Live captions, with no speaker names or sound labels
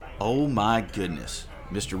Oh my goodness.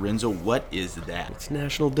 Mr. Renzel, what is that? It's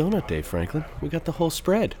National Donut Day, Franklin. We got the whole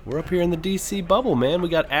spread. We're up here in the DC bubble, man. We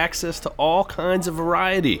got access to all kinds of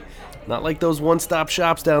variety. Not like those one-stop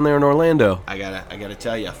shops down there in Orlando. I gotta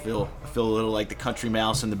tell you, I feel a little like the country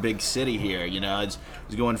mouse in the big city here. You know, I was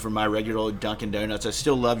going for my regular old Dunkin' Donuts. I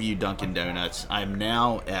still love you, Dunkin' Donuts. I'm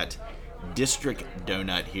now at District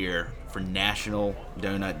Donut here for National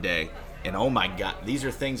Donut Day. And oh my God, these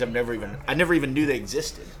are things I never even knew they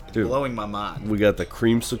existed. It's blowing my mind. We got the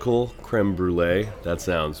creamsicle creme brulee. That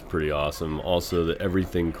sounds pretty awesome. Also, the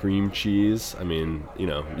everything cream cheese. I mean, you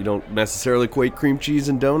don't necessarily equate cream cheese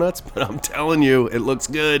and donuts, but I'm telling you, it looks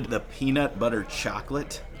good. The peanut butter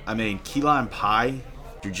chocolate. I mean, key lime pie.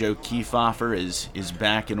 Mr. Joe Kiefhofer is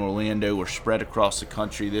back in Orlando. We're spread across the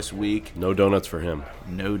country this week. No donuts for him.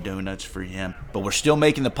 No donuts for him. But we're still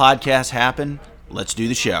making the podcast happen. Let's do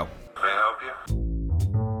the show. May I help you?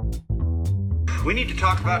 We need to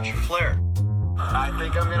talk about your flair. I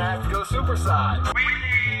think I'm gonna have to go supersize. We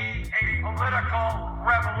need a political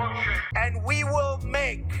revolution. And we will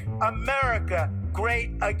make America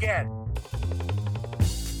great again.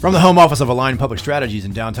 From the home office of Align Public Strategies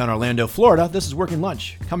in downtown Orlando, Florida, this is Working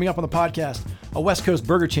Lunch. Coming up on the podcast, a West Coast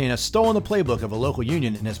burger chain has stolen the playbook of a local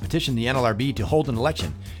union and has petitioned the NLRB to hold an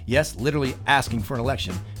election. Yes, literally asking for an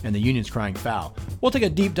election, and the union's crying foul. We'll take a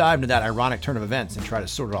deep dive into that ironic turn of events and try to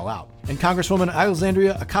sort it all out. And Congresswoman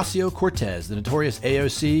Alexandria Ocasio-Cortez, the notorious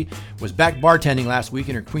AOC, was back bartending last week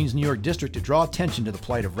in her Queens, New York district to draw attention to the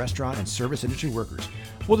plight of restaurant and service industry workers.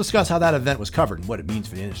 We'll discuss how that event was covered and what it means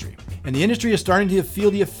for the industry. And the industry is starting to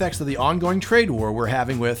feel the effects of the ongoing trade war we're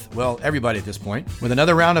having with, well, everybody at this point. With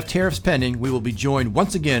another round of tariffs pending, we will be joined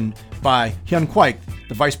once again by Hun Quach,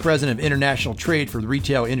 the Vice President of International Trade for the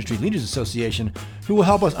Retail Industry Leaders Association, who will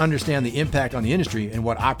help us understand the impact on the industry and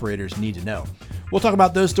what operators need to know. We'll talk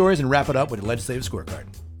about those stories and wrap it up with a legislative scorecard.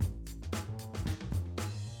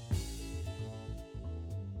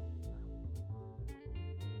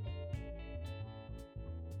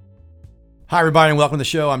 Hi, everybody, and welcome to the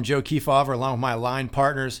show. I'm Joe Kiefhofer, along with my Align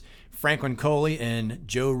partners, Franklin Coley and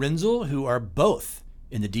Joe Renzel, who are both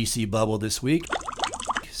in the D.C. bubble this week,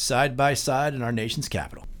 side by side in our nation's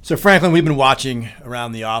capital. So, Franklin, we've been watching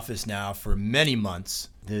around the office now for many months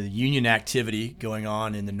the union activity going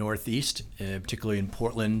on in the Northeast, particularly in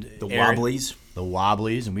Portland. The Wobblies. The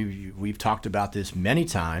Wobblies, and we've talked about this many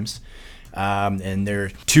times. And there are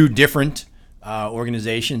two different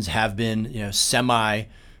organizations have been,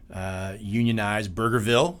 unionized.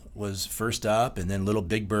 Burgerville was first up, and then Little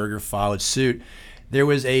Big Burger followed suit. There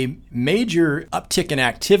was a major uptick in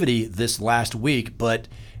activity this last week, but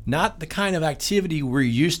not the kind of activity we're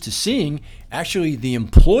used to seeing. Actually, the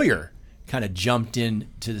employer kind of jumped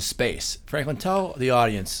into the space. Franklin, tell the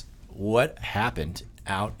audience what happened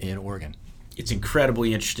out in Oregon. It's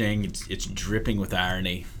incredibly interesting. It's dripping with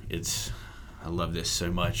irony. I love this so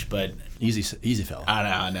much, but easy fella.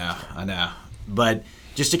 I know. But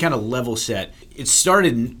just to kind of level set, it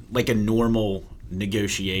started like a normal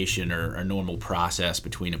negotiation or a normal process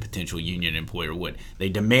between a potential union and employer would. They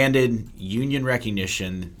demanded union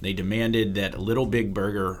recognition. They demanded that Little Big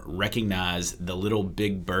Burger recognize the Little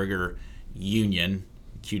Big Burger union,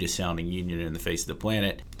 cutest sounding union in the face of the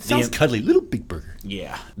planet. Sounds cuddly, Little Big Burger.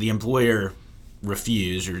 Yeah. The employer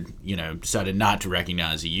refused or, decided not to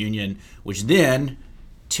recognize the union, which then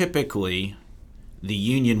typically the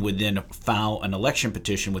union would then file an election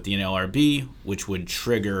petition with the NLRB, which would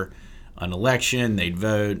trigger an election. They'd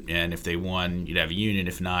vote, and if they won, you'd have a union.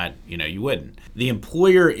 If not, you wouldn't. The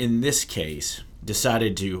employer in this case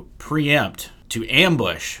decided to preempt, to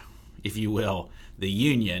ambush, if you will, the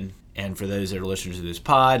union. And for those that are listeners to this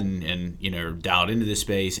pod and are dialed into this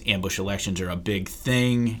space, ambush elections are a big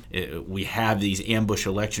thing. We have these ambush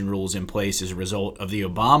election rules in place as a result of the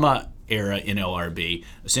Obama era NLRB,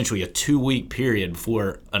 essentially a 2-week period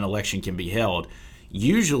before an election can be held.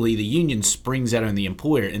 Usually the union springs that on the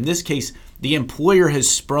employer. In this case, the employer has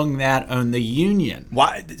sprung that on the union.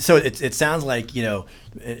 Why? So it sounds like,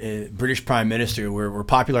 British Prime Minister, we're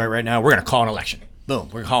popular right now, we're going to call an election. Boom,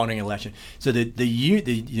 we're calling an election. So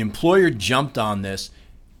the employer jumped on this.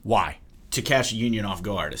 Why? To catch the union off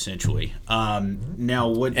guard, essentially. Now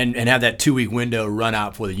what? And have that 2-week window run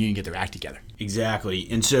out before the union get their act together. Exactly.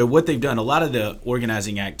 And so what they've done, a lot of the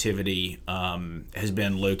organizing activity has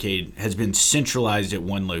been centralized at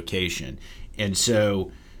one location. And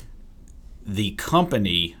so the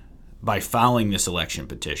company, by filing this election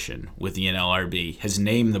petition with the NLRB, has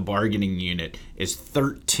named the bargaining unit as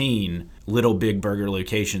 13 Little Big Burger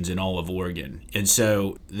locations in all of Oregon. And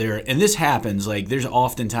so this happens, like there's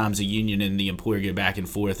oftentimes a union and the employer go back and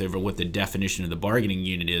forth over what the definition of the bargaining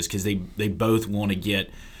unit is, because they both want to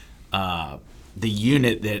get the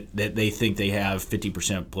unit that they think they have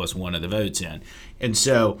 50% plus one of the votes in. And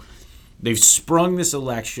so they've sprung this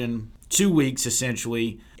election 2 weeks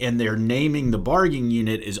essentially, and they're naming the bargaining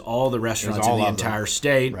unit as all the restaurants in the entire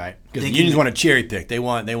state. Right. Because the unions want to cherry pick. They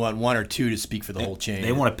want one or two to speak for the whole chain.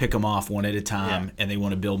 They want to pick them off one at a time, and they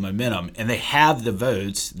want to build momentum. And they have the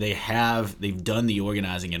votes. They've done the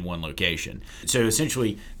organizing in one location. So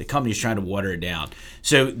essentially, the company's trying to water it down.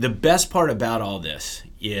 So the best part about all this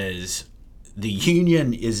is the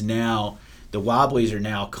union is now, the Wobblies are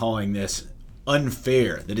now calling this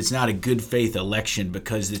unfair, that it's not a good faith election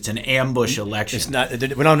because it's an ambush election. It's not. We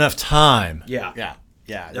don't have enough time. Yeah.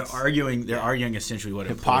 They're arguing essentially what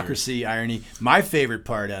hypocrisy, irony. My favorite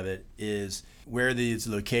part of it is where these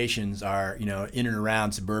locations are, in and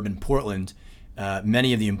around suburban Portland.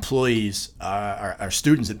 Many of the employees are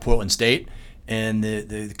students at Portland State, and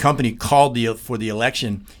the company called for the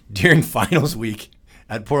election during finals week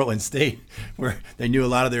at Portland State, where they knew a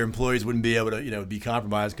lot of their employees wouldn't be able to, be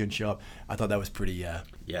compromised, couldn't show up. I thought that was pretty.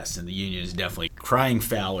 Yes, and the union is definitely crying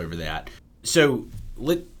foul over that. So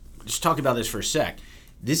let's talk about this for a sec.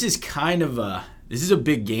 This is a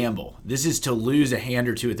big gamble. This is to lose a hand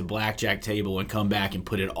or two at the blackjack table and come back and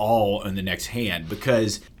put it all on the next hand.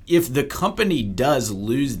 Because if the company does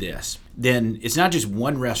lose this, then it's not just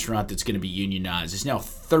one restaurant that's going to be unionized. It's now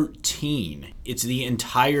 13. It's the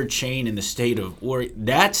entire chain in the state of Oregon.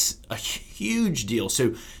 That's a huge deal.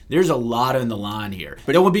 So there's a lot on the line here.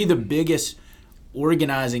 But it will be the biggest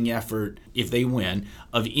organizing effort, if they win,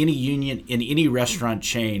 of any union in any restaurant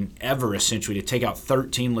chain ever, essentially, to take out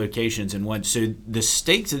 13 locations in one. So the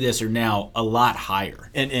stakes of this are now a lot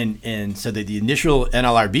higher. And so the initial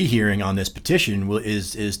NLRB hearing on this petition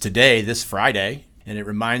is today, this Friday. And it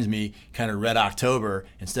reminds me kind of Red October.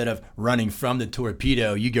 Instead of running from the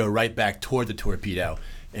torpedo, you go right back toward the torpedo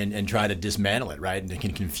and try to dismantle it, right? And they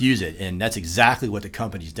can confuse it. And that's exactly what the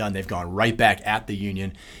company's done. They've gone right back at the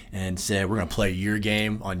union and said, we're going to play your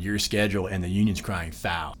game on your schedule, and the union's crying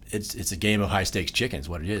foul. It's a game of high-stakes chicken is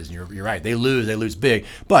what it is. And you're right. They lose big.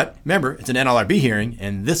 But remember, it's an NLRB hearing,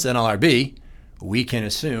 and this NLRB, we can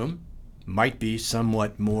assume, might be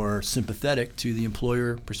somewhat more sympathetic to the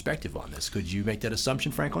employer perspective on this. Could you make that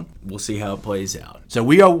assumption, Franklin? We'll see how it plays out. So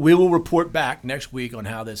we will report back next week on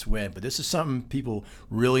how this went, but this is something people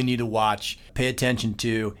really need to watch, pay attention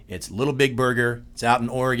to. It's Little Big Burger. It's out in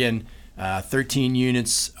Oregon. 13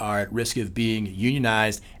 units are at risk of being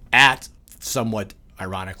unionized at, somewhat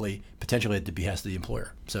ironically, potentially at the behest of the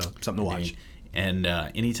employer. So something to watch. And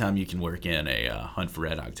anytime you can work in a Hunt for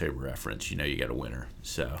Red October reference, you got a winner.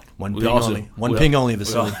 So One ping only, Vasily. One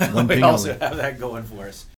ping we also only. have that going for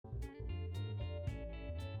us.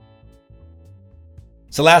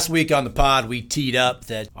 So last week on the pod, we teed up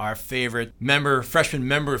that our favorite freshman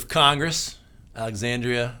member of Congress,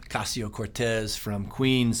 Alexandria Ocasio-Cortez from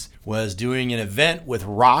Queens, was doing an event with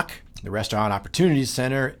ROC, the Restaurant Opportunity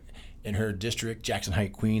Center, in her district, Jackson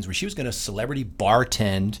Heights, Queens, where she was going to celebrity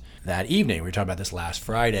bartend that evening. We were talking about this last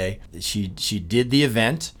Friday. She did the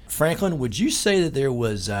event. Franklin, would you say that there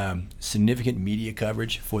was significant media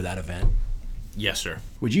coverage for that event? Yes, sir.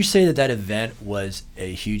 Would you say that event was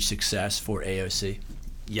a huge success for AOC?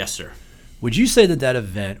 Yes, sir. Would you say that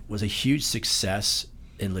event was a huge success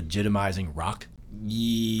in legitimizing ROC? Yeah.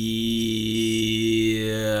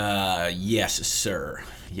 Yes, sir.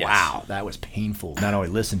 Yes. Wow, that was painful. Not only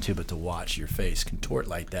listen to, but to watch your face contort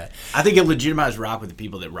like that. I think it legitimized ROC with the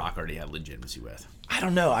people that ROC already had legitimacy with. I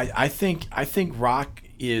don't know. I think ROC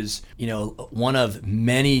is, one of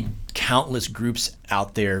many countless groups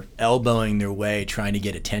out there elbowing their way, trying to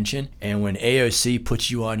get attention. And when AOC puts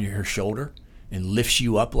you on her shoulder and lifts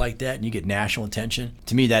you up like that and you get national attention,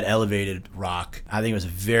 to me that elevated ROC. I think it was a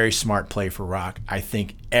very smart play for ROC. I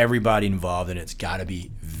think everybody involved in it's got to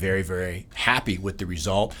be very, very happy with the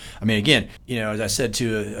result. I mean, again, as I said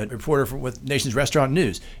to a reporter with Nation's Restaurant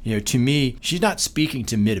News, to me, she's not speaking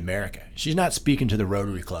to mid-America. She's not speaking to the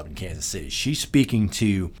Rotary Club in Kansas City. She's speaking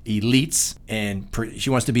to elites, and she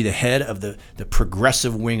wants to be the head of the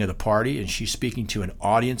progressive wing of the party, and she's speaking to an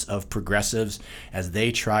audience of progressives as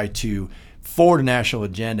they try to forward a national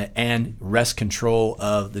agenda and wrest control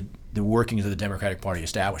of the workings of the Democratic Party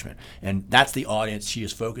establishment. And that's the audience she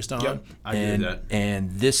is focused on. Yep, I agree with that.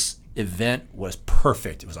 And this event was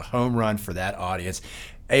perfect. It was a home run for that audience.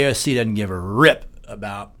 AOC doesn't give a rip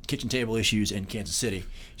about kitchen table issues in Kansas City.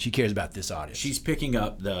 She cares about this audience. She's picking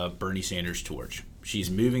up the Bernie Sanders torch.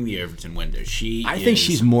 She's moving the Overton window. I think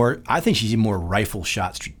she's more rifle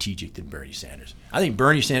shot strategic than Bernie Sanders. I think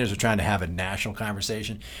Bernie Sanders was trying to have a national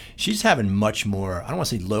conversation. She's having much more, I don't want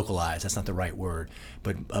to say localized, that's not the right word,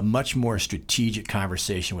 but a much more strategic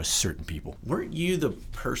conversation with certain people. Weren't you the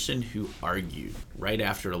person who argued right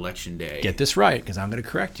after Election Day? Get this right, because I'm going to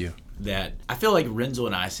correct you. That I feel like Renzel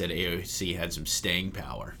and I said AOC had some staying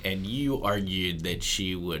power, and you argued that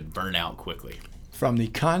she would burn out quickly. From the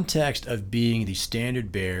context of being the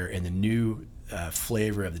standard bearer and the new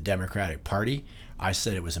flavor of the Democratic Party, I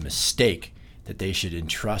said it was a mistake that they should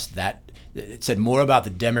entrust that. It said more about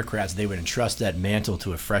the Democrats. They would entrust that mantle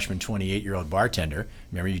to a freshman 28-year-old bartender.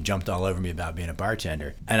 Remember, you jumped all over me about being a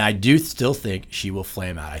bartender. And I do still think she will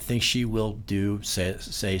flame out. I think she will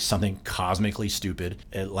say something cosmically stupid,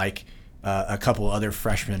 like a couple other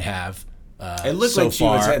freshmen have. It looked so like she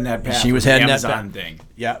far. was heading that path. She was the heading Amazon that thing.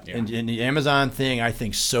 Yeah. And the Amazon thing, I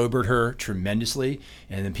think, sobered her tremendously.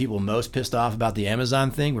 And the people most pissed off about the Amazon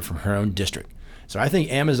thing were from her own district. So I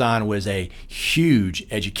think Amazon was a huge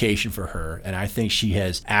education for her, and I think she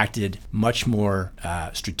has acted much more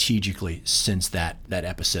strategically since that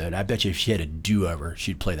episode. I bet you if she had a do-over,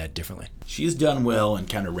 she'd play that differently. She's done well in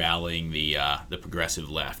kind of rallying the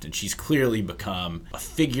progressive left, and she's clearly become a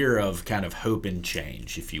figure of kind of hope and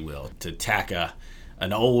change, if you will, to tack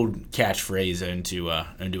an old catchphrase into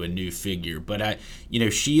a new figure. But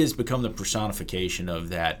she has become the personification of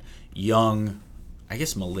that young, I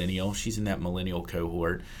guess, millennial. She's in that millennial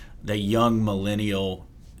cohort. The young millennial,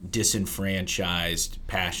 disenfranchised,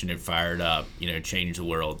 passionate, fired up, change the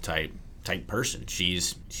world type person.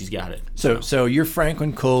 She's got it. So you're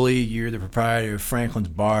Franklin Coley. You're the proprietor of Franklin's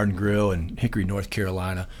Bar and Grill in Hickory, North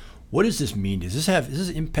Carolina. What does this mean? Does this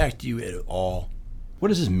impact you at all? What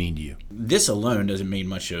does this mean to you? This alone doesn't mean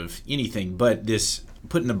much of anything, but this,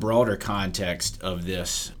 put in the broader context of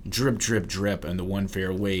this drip, drip, drip and the one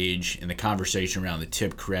fair wage and the conversation around the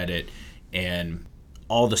tip credit and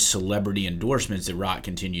all the celebrity endorsements that Rock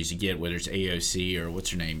continues to get, whether it's AOC or what's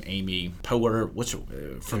her name, Amy Poehler,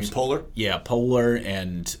 Amy Poehler? Yeah, Poehler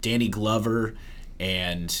and Danny Glover,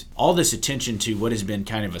 and all this attention to what has been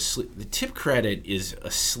kind of the tip credit is a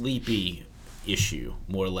sleepy issue,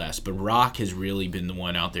 more or less, but Rock has really been the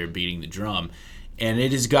one out there beating the drum, and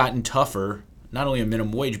it has gotten tougher, not only on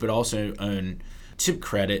minimum wage, but also on tip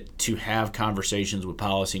credit, to have conversations with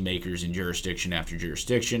policymakers in jurisdiction after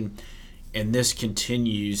jurisdiction. And this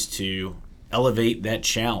continues to elevate that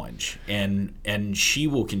challenge, and she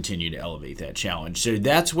will continue to elevate that challenge. So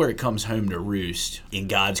that's where it comes home to roost in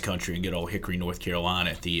God's country in good old Hickory, North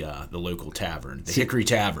Carolina, at the local tavern, the Hickory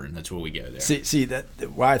Tavern. That's where we go there. See that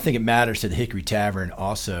why I think it matters to the Hickory Tavern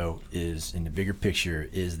also is, in the bigger picture,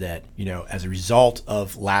 is that as a result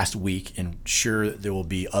of last week, and sure there will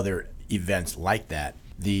be other events like that,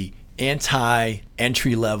 the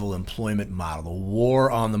anti-entry-level employment model, the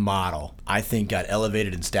war on the model, I think got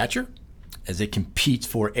elevated in stature as it competes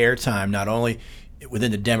for airtime, not only within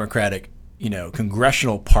the Democratic,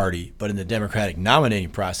 congressional party, but in the Democratic nominating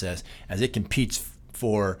process, as it competes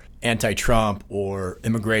for anti-Trump or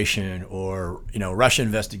immigration or, Russia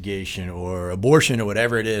investigation or abortion or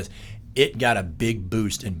whatever it is. It got a big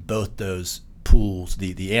boost in both those pools.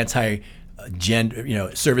 The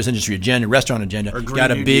anti-agenda, service industry agenda, restaurant agenda, got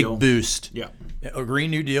a big boost. Yeah. A Green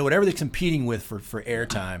New Deal, whatever they're competing with for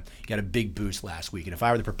airtime, got a big boost last week. And if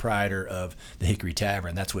I were the proprietor of the Hickory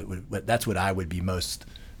Tavern, that's what I would be most,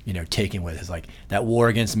 taken with, is like that war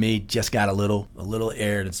against me just got a little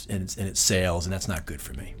air in its sails, and that's not good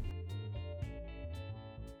for me.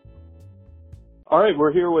 All right,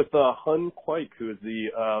 we're here with Hun Quach, who is the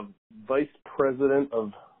Vice President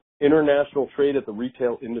of International Trade at the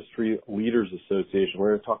Retail Industry Leaders Association. We're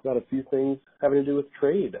going to talk about a few things having to do with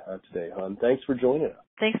trade today, Hun. Thanks for joining us.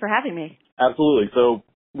 Thanks for having me. Absolutely. So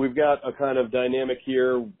we've got a kind of dynamic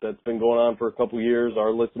here that's been going on for a couple of years.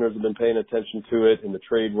 Our listeners have been paying attention to it in the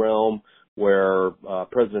trade realm, where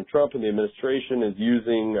President Trump and the administration is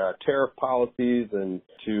using tariff policies and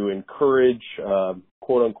to encourage,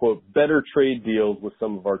 quote unquote, better trade deals with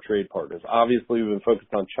some of our trade partners. Obviously, we've been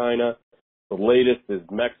focused on China. The latest is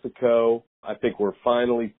Mexico. I think we're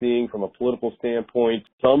finally seeing, from a political standpoint,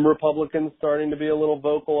 some Republicans starting to be a little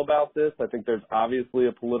vocal about this. I think there's obviously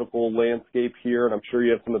a political landscape here, and I'm sure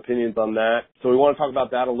you have some opinions on that. So we want to talk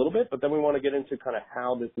about that a little bit, but then we want to get into kind of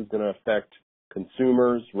how this is going to affect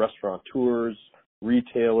consumers, restaurateurs,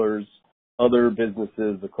 retailers, other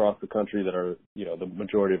businesses across the country that are, the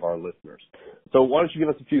majority of our listeners. So why don't you give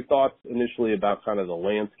us a few thoughts initially about kind of the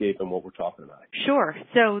landscape and what we're talking about? Sure.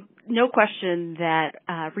 So no question that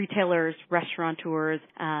retailers, restaurateurs,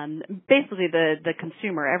 basically the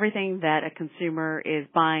consumer, everything that a consumer is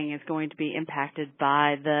buying is going to be impacted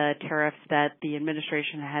by the tariffs that the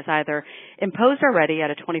administration has either imposed already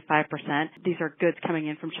at a 25%. These are goods coming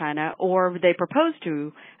in from China, or they propose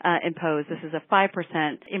to impose. This is a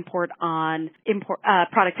 5% import on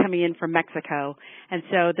product coming in from Mexico. And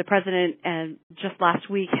so the president just last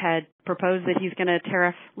week had proposed that he's going to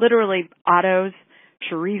tariff literally autos,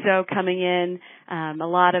 chorizo coming in, a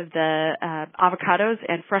lot of the avocados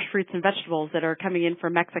and fresh fruits and vegetables that are coming in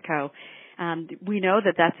from Mexico. We know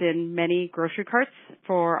that that's in many grocery carts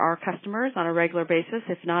for our customers on a regular basis,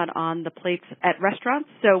 if not on the plates at restaurants.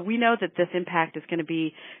 So we know that this impact is going to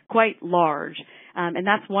be quite large. And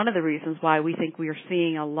that's one of the reasons why we think we are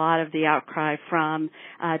seeing a lot of the outcry from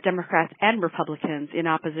Democrats and Republicans in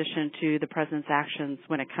opposition to the president's actions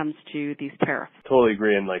when it comes to these tariffs. Totally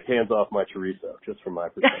agree. And hands off my chorizo, just from my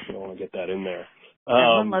perspective. I want to get that in there.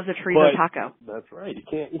 Everyone loves a chorizo taco. That's right. You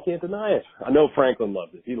can't deny it. I know Franklin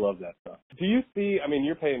loves it. He loves that stuff. Do you see,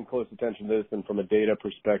 you're paying close attention to this, and from a data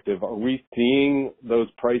perspective, are we seeing those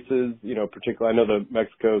prices, particularly, I know the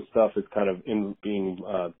Mexico stuff is kind of being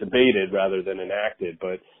debated rather than enacted,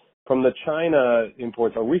 but from the China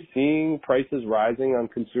imports, are we seeing prices rising on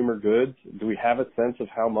consumer goods? Do we have a sense of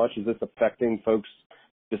how much? Is this affecting folks'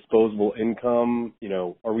 disposable income?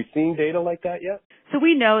 Are we seeing data like that yet? So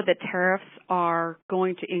we know that tariffs are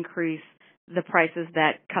going to increase the prices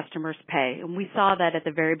that customers pay. And we saw that at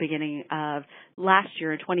the very beginning of last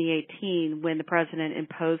year in 2018 when the president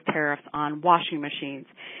imposed tariffs on washing machines.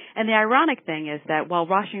 And the ironic thing is that while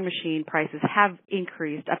washing machine prices have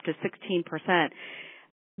increased up to 16%,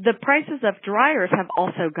 the prices of dryers have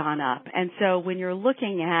also gone up. And so when you're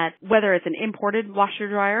looking at whether it's an imported washer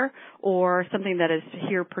dryer or something that is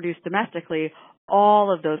here produced domestically,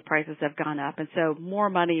 all of those prices have gone up. And so more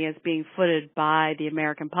money is being footed by the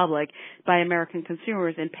American public, by American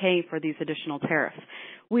consumers in paying for these additional tariffs.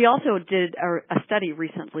 We also did a study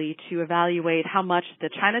recently to evaluate how much the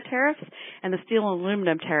China tariffs and the steel and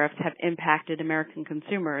aluminum tariffs have impacted American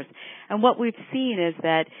consumers. And what we've seen is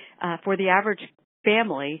that for the average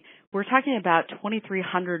family, we're talking about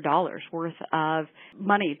 $2,300 worth of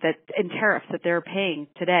money in tariffs that they're paying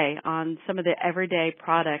today on some of the everyday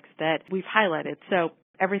products that we've highlighted. So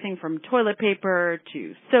everything from toilet paper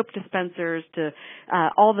to soap dispensers to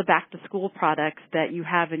all the back-to-school products that you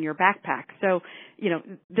have in your backpack. So,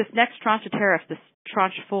 this next tranche of tariffs, this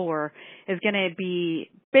tranche 4, is going to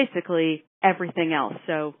be basically everything else.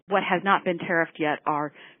 So what has not been tariffed yet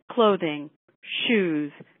are clothing,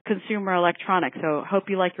 shoes, consumer electronics. So hope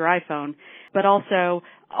you like your iPhone, but also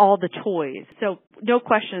all the toys. So no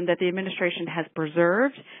question that the administration has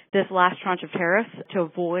preserved this last tranche of tariffs to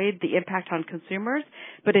avoid the impact on consumers.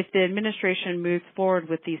 But if the administration moves forward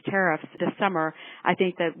with these tariffs this summer, I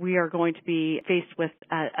think that we are going to be faced with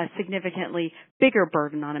a significantly bigger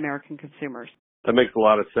burden on American consumers. That makes a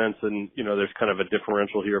lot of sense. And, there's kind of a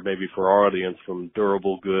differential here maybe for our audience from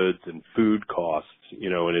durable goods and food costs,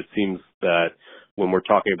 and it seems that when we're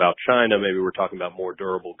talking about China, maybe we're talking about more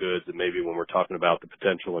durable goods, and maybe when we're talking about the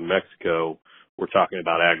potential in Mexico, we're talking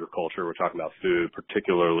about agriculture, we're talking about food,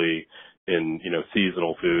 particularly in,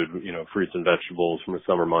 seasonal food, fruits and vegetables from the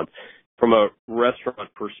summer months. From a restaurant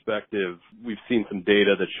perspective, we've seen some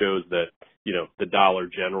data that shows that, the Dollar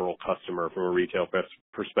General customer from a retail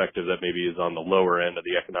perspective that maybe is on the lower end of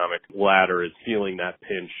the economic ladder is feeling that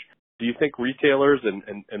pinch. Do you think retailers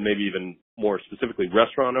and maybe even more specifically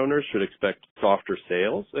restaurant owners should expect softer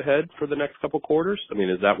sales ahead for the next couple quarters?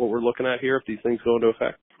 Is that what we're looking at here if these things go into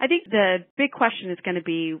effect? I think the big question is going to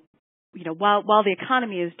be, while the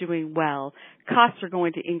economy is doing well, costs are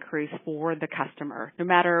going to increase for the customer, no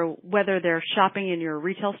matter whether they're shopping in your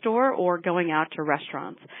retail store or going out to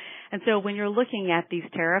restaurants. And so when you're looking at these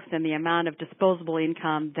tariffs and the amount of disposable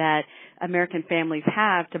income that American families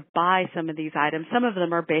have to buy some of these items, some of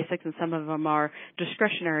them are basics and some of them are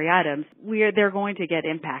discretionary items, they're going to get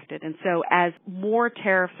impacted. And so as more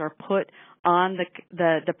tariffs are put on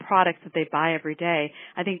the products that they buy every day,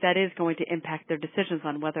 I think that is going to impact their decisions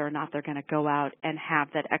on whether or not they're going to go out and have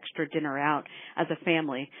that extra dinner out as a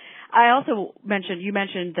family. I also you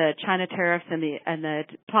mentioned the China tariffs and the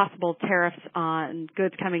possible tariffs on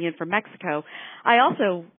goods coming in from Mexico. I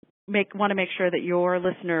also want to make sure that your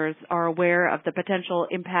listeners are aware of the potential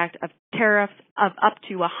impact of tariffs of up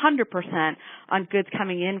to 100% on goods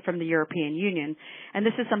coming in from the European Union. And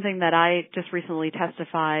this is something that I just recently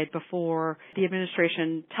testified before the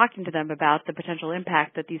administration, talking to them about the potential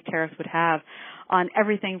impact that these tariffs would have on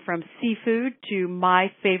everything from seafood to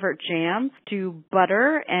my favorite jam to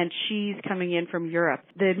butter and cheese coming in from Europe.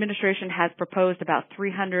 The administration has proposed about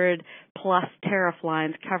 300 plus tariff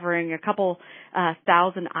lines covering a couple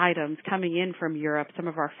thousand items coming in from Europe, some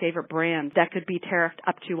of our favorite brands that could be tariffed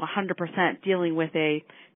up to 100%, dealing with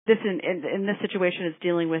in this situation is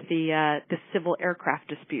dealing with the civil aircraft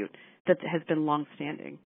dispute that has been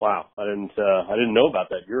longstanding. Wow, I didn't know about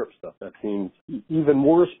that Europe stuff. That seems even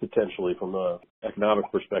worse potentially from an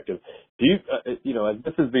economic perspective. Do you, as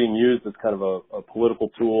this is being used as kind of a political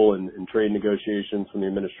tool in trade negotiations from the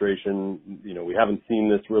administration, we haven't seen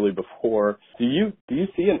this really before. Do you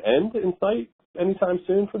see an end in sight anytime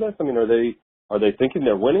soon for this? I mean, are they thinking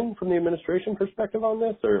they're winning from the administration perspective on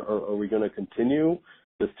this, or are we going to continue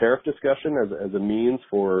this tariff discussion as a means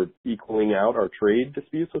for equaling out our trade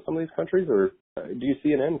disputes with some of these countries, or do you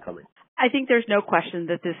see an end coming? I think there's no question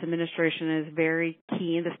that this administration is very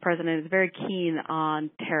keen, this president is very keen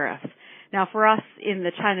on tariffs. Now, for us in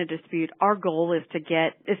the China dispute, our goal is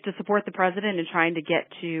to support the president in trying to get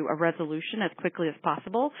to a resolution as quickly as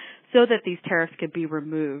possible so that these tariffs could be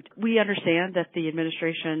removed. We understand that the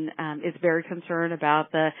administration is very concerned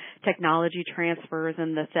about the technology transfers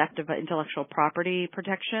and the theft of intellectual property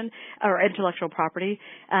protection or intellectual property.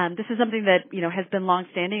 This is something that, has been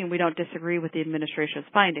longstanding, and we don't disagree with the administration's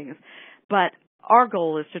findings. But our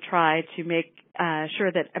goal is to try to make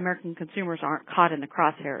sure that American consumers aren't caught in the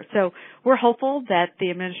crosshairs. So we're hopeful that the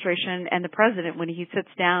administration and the president, when he sits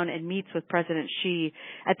down and meets with President Xi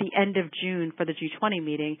at the end of June for the G20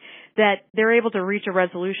 meeting, that they're able to reach a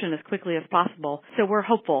resolution as quickly as possible. So we're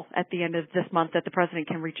hopeful at the end of this month that the president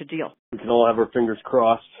can reach a deal. We can all have our fingers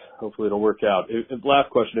crossed. Hopefully it'll work out. Last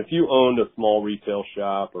question. If you owned a small retail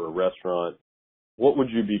shop or a restaurant, what would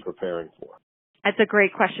you be preparing for? That's a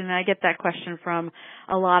great question, and I get that question from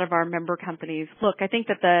a lot of our member companies. Look, I think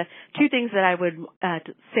that the two things that I would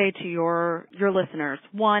say to your listeners,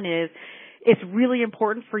 one is it's really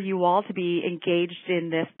important for you all to be engaged in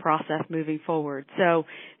this process moving forward. So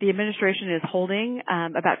the administration is holding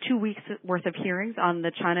about 2 weeks worth of hearings on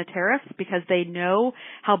the China tariffs because they know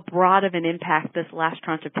how broad of an impact this last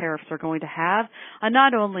tranche of tariffs are going to have on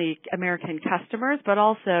not only American customers, but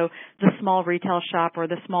also the small retail shop or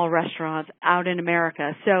the small restaurants out in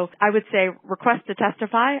America. So I would say request to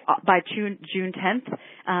testify by June 10th.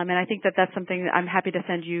 And I think that that's something that I'm happy to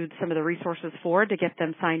send you some of the resources for to get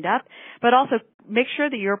them signed up. But also make sure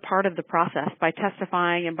that you're part of the process by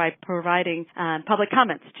testifying and by providing public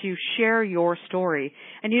comments to share your story.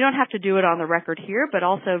 And you don't have to do it on the record here, but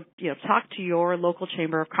also, talk to your local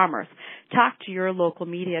chamber of commerce, talk to your local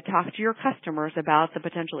media, talk to your customers about the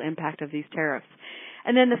potential impact of these tariffs.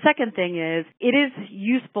 And then the second thing is, it is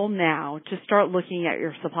useful now to start looking at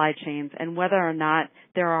your supply chains and whether or not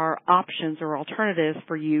there are options or alternatives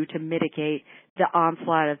for you to mitigate the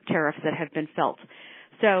onslaught of tariffs that have been felt.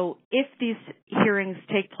 So if these hearings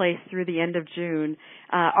take place through the end of June,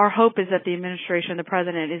 our hope is that the administration, the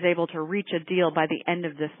president, is able to reach a deal by the end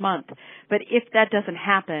of this month. But if that doesn't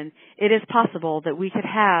happen, it is possible that we could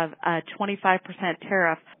have a 25%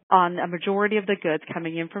 tariff on a majority of the goods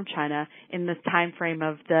coming in from China in the time frame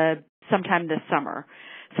of sometime this summer.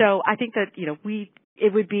 So I think that,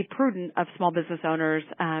 it would be prudent of small business owners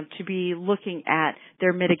to be looking at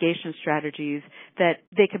their mitigation strategies that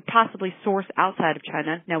they could possibly source outside of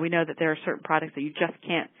China. Now, we know that there are certain products that you just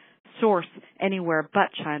can't source anywhere but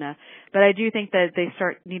China, but I do think that they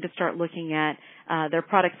need to start looking at their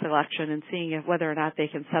product selection and seeing whether or not they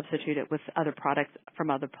can substitute it with other products from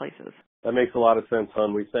other places. That makes a lot of sense,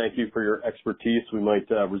 Hun. We thank you for your expertise. We might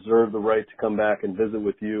reserve the right to come back and visit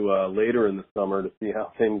with you later in the summer to see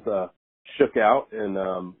how things shook out and,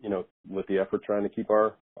 with the effort trying to keep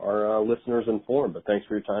our listeners informed. But thanks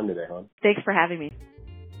for your time today, Hun. Thanks for having me.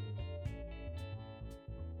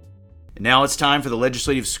 Now it's time for the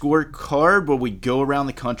legislative scorecard, where we go around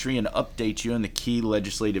the country and update you on the key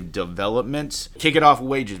legislative developments. Kick it off with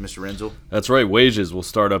wages, Mr. Renzel. That's right, wages. We'll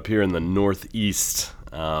start up here in the Northeast.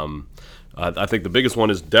 I think the biggest one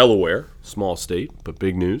is Delaware, small state, but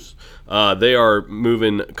big news. They are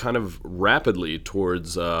moving kind of rapidly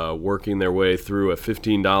towards working their way through a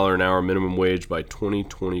 $15 an hour minimum wage by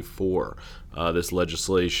 2024. This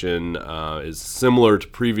legislation is similar to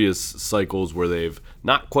previous cycles where they've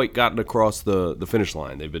not quite gotten across the finish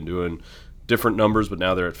line. They've been doing different numbers, but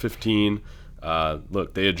now they're at 15.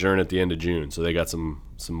 Look, they adjourn at the end of June, so they got some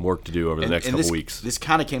work to do over the next couple weeks. This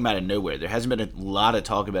kind of came out of nowhere. There hasn't been a lot of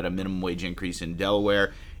talk about a minimum wage increase in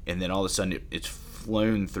Delaware. and then all of a sudden it's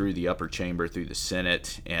flown through the upper chamber, through the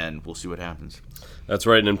Senate, and we'll see what happens. That's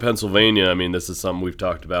right. And in Pennsylvania, I mean, this is something we've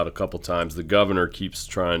talked about a couple times. The governor keeps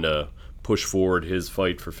trying to push forward his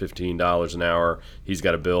fight for $15 an hour. He's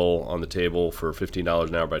got a bill on the table for $15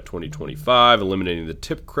 an hour by 2025, eliminating the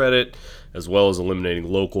tip credit, as well as eliminating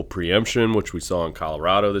local preemption, which we saw in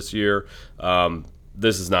Colorado this year.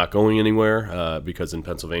 This is not going anywhere because in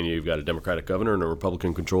Pennsylvania you've got a Democratic governor and a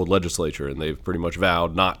Republican-controlled legislature, and they've pretty much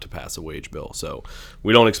vowed not to pass a wage bill. So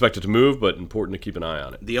we don't expect it to move, but important to keep an eye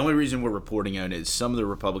on it. The only reason we're reporting on it is some of the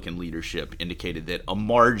Republican leadership indicated that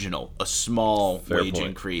a small wage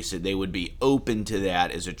increase, that they would be open to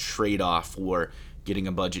that as a trade-off for getting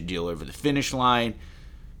a budget deal over the finish line.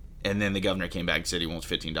 And then the governor came back and said he wants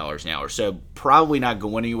 $15 an hour. So probably not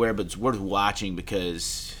going anywhere, but it's worth watching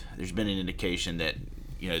because there's been an indication that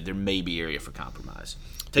there may be area for compromise.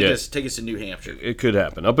 Take us to New Hampshire. It could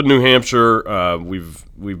happen. Up in New Hampshire, we've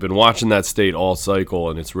been watching that state all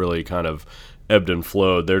cycle, and it's really kind of ebbed and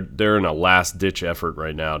flowed. They're in a last ditch effort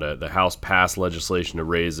right now. The House passed legislation to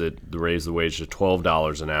raise the wage to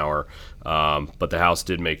 $12 an hour, but the House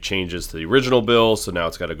did make changes to the original bill, so now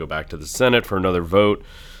it's got to go back to the Senate for another vote.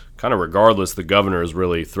 Kind of regardless, the governor has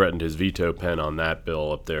really threatened his veto pen on that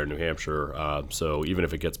bill up there in New Hampshire. So even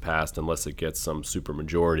if it gets passed, unless it gets some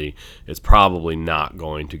supermajority, it's probably not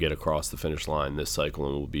going to get across the finish line this cycle,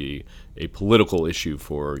 and will be a political issue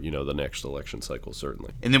for the next election cycle,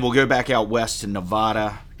 certainly. And then we'll go back out west to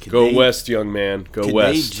Nevada. Go west, young man. Go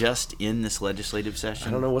west. Could they just end this legislative session?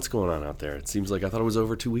 I don't know what's going on out there. It seems like I thought it was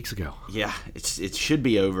over 2 weeks ago. Yeah, it should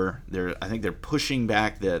be over. I think they're pushing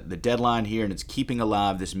back the deadline here, and it's keeping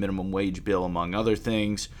alive this minimum wage bill, among other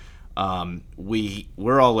things.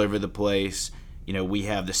 We're all over the place. We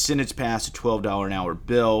have the Senate's passed a $12 an hour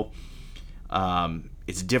bill.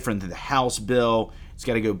 It's different than the House bill. It's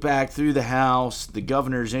got to go back through the House. The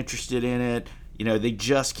governor's interested in it. They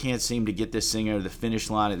just can't seem to get this thing over the finish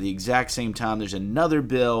line. At the exact same time, there's another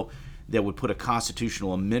bill that would put a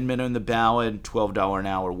constitutional amendment on the ballot, $12 an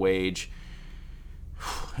hour wage.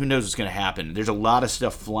 Who knows what's going to happen? There's a lot of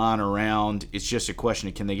stuff flying around. It's just a question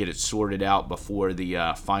of can they get it sorted out before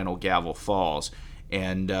the final gavel falls.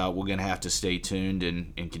 And we're going to have to stay tuned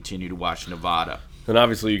and continue to watch Nevada. And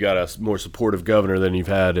obviously you got a more supportive governor than you've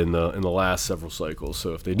had in the last several cycles.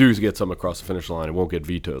 So if they do get something across the finish line, it won't get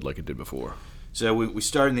vetoed like it did before. So we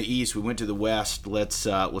started in the east, we went to the west. Let's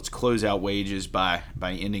close out wages by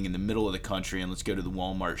ending in the middle of the country, and let's go to the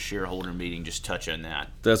Walmart shareholder meeting. Just touch on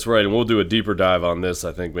that. That's right, and we'll do a deeper dive on this,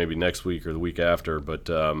 I think, maybe next week or the week after. But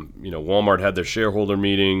Walmart had their shareholder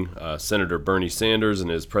meeting. Senator Bernie Sanders in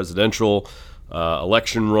his presidential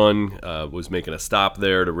election run was making a stop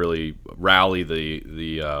there to really rally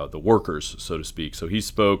the workers, so to speak. So he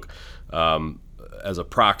spoke as a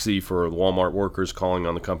proxy for Walmart workers, calling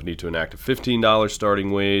on the company to enact a $15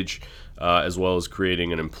 starting wage, as well as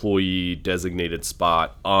creating an employee designated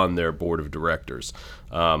spot on their board of directors.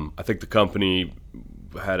 I think the company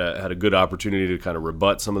had a good opportunity to kind of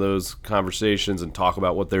rebut some of those conversations and talk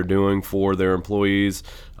about what they're doing for their employees.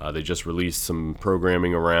 They just released some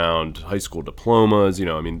programming around high school diplomas,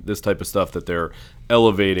 this type of stuff that they're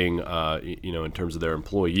elevating, in terms of their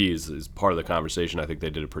employees is part of the conversation. I think they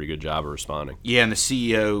did a pretty good job of responding. Yeah, and the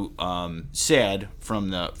CEO said from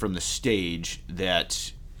the stage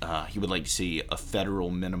that he would like to see a federal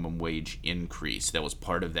minimum wage increase. That was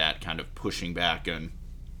part of that kind of pushing back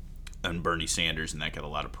on Bernie Sanders, and that got a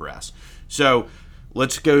lot of press. So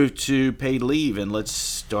let's go to paid leave, and let's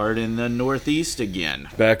start in the Northeast again.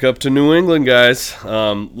 Back up to New England, guys.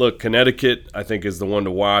 Look, Connecticut, I think, is the one to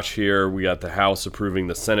watch here. We got the House approving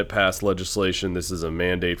the Senate-passed legislation. This is a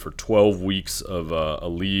mandate for 12 weeks of a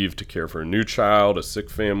leave to care for a new child, a sick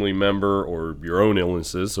family member, or your own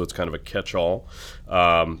illnesses, so it's kind of a catch-all.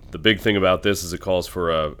 The big thing about this is it calls for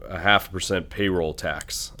a 0.5% payroll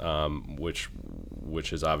tax,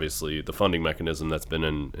 which is obviously the funding mechanism that's been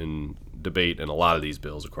in debate in a lot of these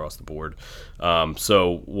bills across the board.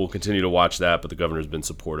 So we'll continue to watch that, but the governor's been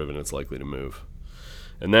supportive and it's likely to move.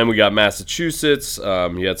 And then we got Massachusetts.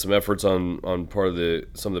 He had some efforts on part of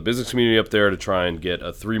some of the business community up there to try and get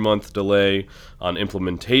a 3-month delay on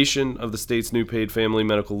implementation of the state's new paid family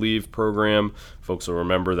medical leave program. Folks will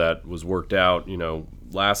remember that was worked out,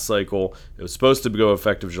 last cycle. It was supposed to go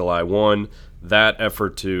effective July 1. That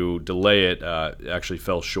effort to delay it actually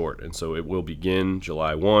fell short, and so it will begin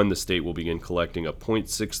July 1. The state will begin collecting a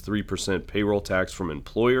 0.63% payroll tax from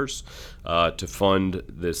employers to fund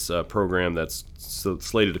this program that's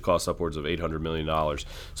slated to cost upwards of $800 million.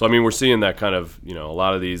 So, we're seeing that kind of, a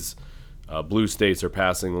lot of these blue states are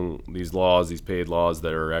passing these laws, these paid laws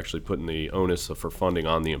that are actually putting the onus for funding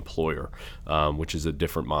on the employer, which is a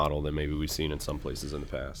different model than maybe we've seen in some places in the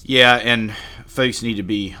past. Yeah, and folks need to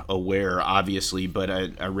be aware, obviously, but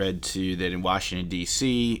I read too that in Washington,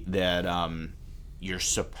 D.C., that you're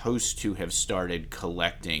supposed to have started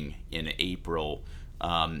collecting in April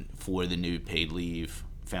for the new paid leave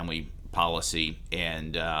family policy,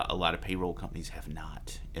 and a lot of payroll companies have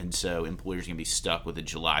not. And so employers are going to be stuck with a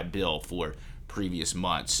July bill for previous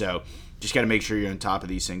months. So just got to make sure you're on top of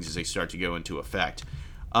these things as they start to go into effect.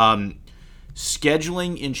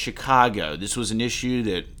 Scheduling in Chicago. This was an issue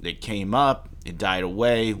that came up. It died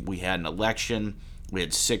away. We had an election. We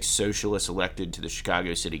had 6 socialists elected to the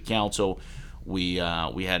Chicago City Council. We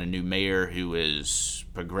had a new mayor who is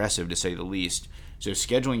progressive, to say the least. So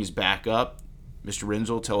scheduling is back up. Mr.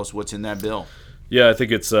 Renzel, tell us what's in that bill. Yeah, I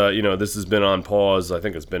think it's, this has been on pause. I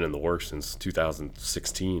think it's been in the works since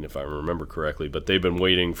 2016, if I remember correctly. But they've been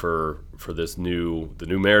waiting for the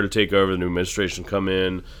new mayor to take over, the new administration to come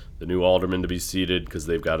in, the new alderman to be seated, because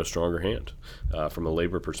they've got a stronger hand from a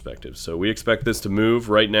labor perspective. So we expect this to move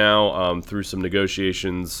right now through some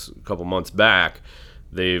negotiations a couple months back.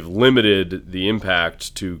 They've limited the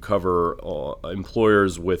impact to cover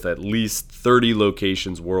employers with at least 30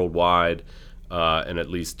 locations worldwide and at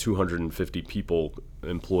least 250 people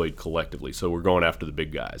employed collectively. So we're going after the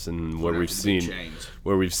big guys, and where we've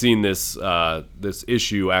seen this this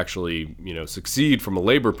issue actually succeed from a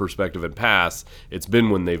labor perspective and pass, it's been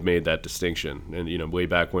when they've made that distinction. And way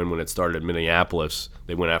back when it started in Minneapolis,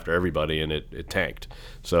 they went after everybody and it tanked.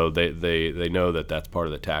 So they know that that's part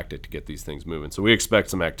of the tactic to get these things moving. So we expect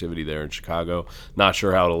some activity there in Chicago. Not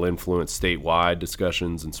sure how it'll influence statewide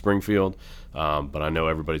discussions in Springfield, but I know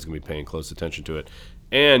everybody's going to be paying close attention to it.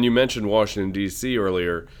 And you mentioned Washington, D.C.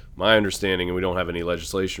 earlier. My understanding, and we don't have any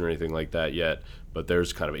legislation or anything like that yet, but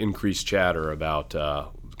there's kind of increased chatter about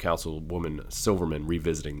Councilwoman Silverman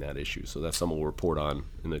revisiting that issue. So that's something we'll report on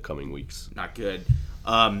in the coming weeks. Not good.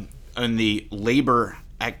 On the labor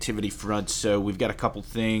activity front, so we've got a couple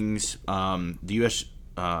things. The U.S.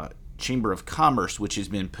 Chamber of Commerce, which has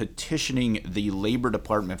been petitioning the Labor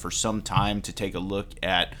Department for some time to take a look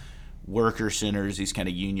at worker centers, these kind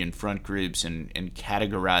of union front groups, and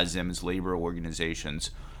categorize them as labor organizations.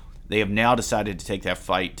 They have now decided to take that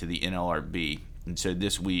fight to the NLRB. And so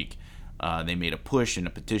this week, they made a push and a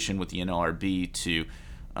petition with the NLRB to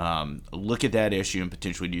look at that issue and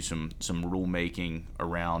potentially do some rulemaking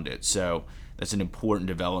around it. So that's an important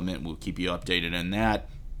development. We'll keep you updated on that.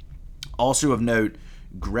 Also of note,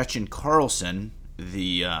 Gretchen Carlson,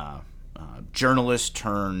 the journalist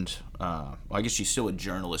turned, I guess she's still a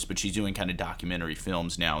journalist, but she's doing kind of documentary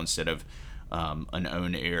films now instead of an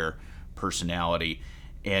on-air personality.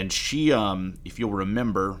 And she, if you'll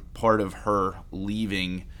remember, part of her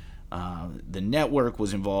leaving the network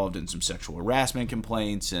was involved in some sexual harassment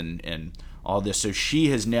complaints and all this. So she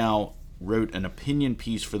has now wrote an opinion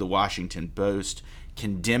piece for the Washington Post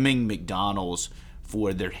condemning McDonald's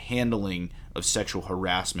for their handling of sexual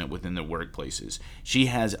harassment within their workplaces. She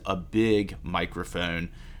has a big microphone,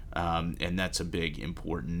 and that's a big,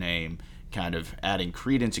 important name, kind of adding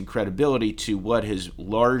credence and credibility to what has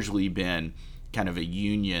largely been kind of a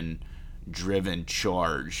union-driven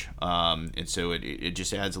charge. And so it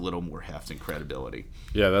just adds a little more heft and credibility.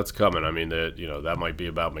 Yeah, that's coming. I mean, that might be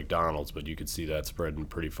about McDonald's, but you could see that spreading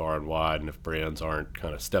pretty far and wide. And if brands aren't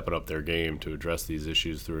kind of stepping up their game to address these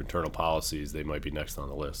issues through internal policies, they might be next on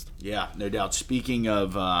the list. Yeah, no doubt. Speaking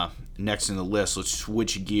of next on the list, let's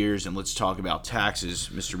switch gears and let's talk about taxes,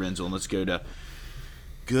 Mr. Renzel, and let's go to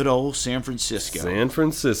good old San Francisco. San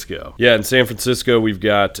Francisco. Yeah, in San Francisco, we've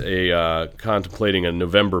got contemplating a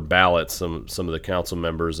November ballot. Some of the council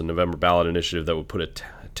members, a November ballot initiative that would put a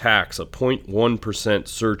tax, a 0.1%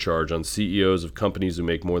 surcharge on CEOs of companies who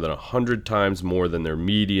make more than 100 times more than their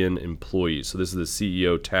median employees. So this is the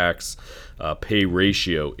CEO tax pay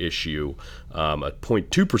ratio issue, a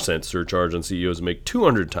 0.2% surcharge on CEOs who make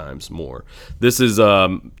 200 times more. This is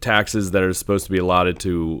taxes that are supposed to be allotted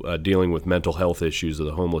to dealing with mental health issues of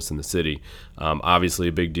the homeless in the city. Obviously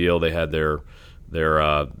a big deal. They had their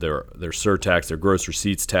surtax, their gross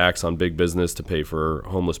receipts tax on big business to pay for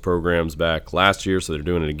homeless programs back last year, so they're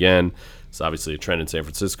doing it again. It's obviously a trend in San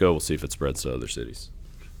Francisco. We'll see if it spreads to other cities.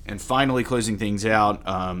 And finally, closing things out,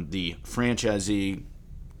 the franchisee,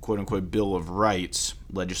 quote-unquote, Bill of Rights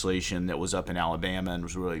legislation that was up in Alabama and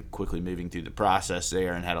was really quickly moving through the process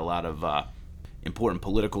there and had a lot of important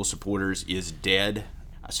political supporters is dead.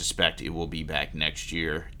 I suspect it will be back next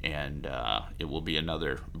year, and it will be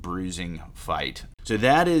another bruising fight. So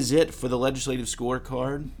that is it for the legislative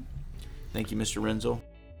scorecard. Thank you, Mr. Renzel.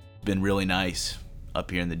 Been really nice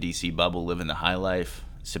up here in the DC bubble, living the high life,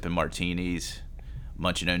 sipping martinis,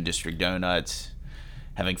 munching on district donuts,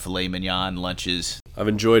 having filet mignon lunches. I've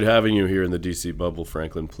enjoyed having you here in the DC bubble,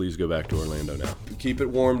 Franklin. Please go back to Orlando now. Keep it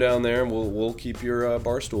warm down there, and we'll keep your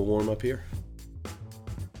bar stool warm up here.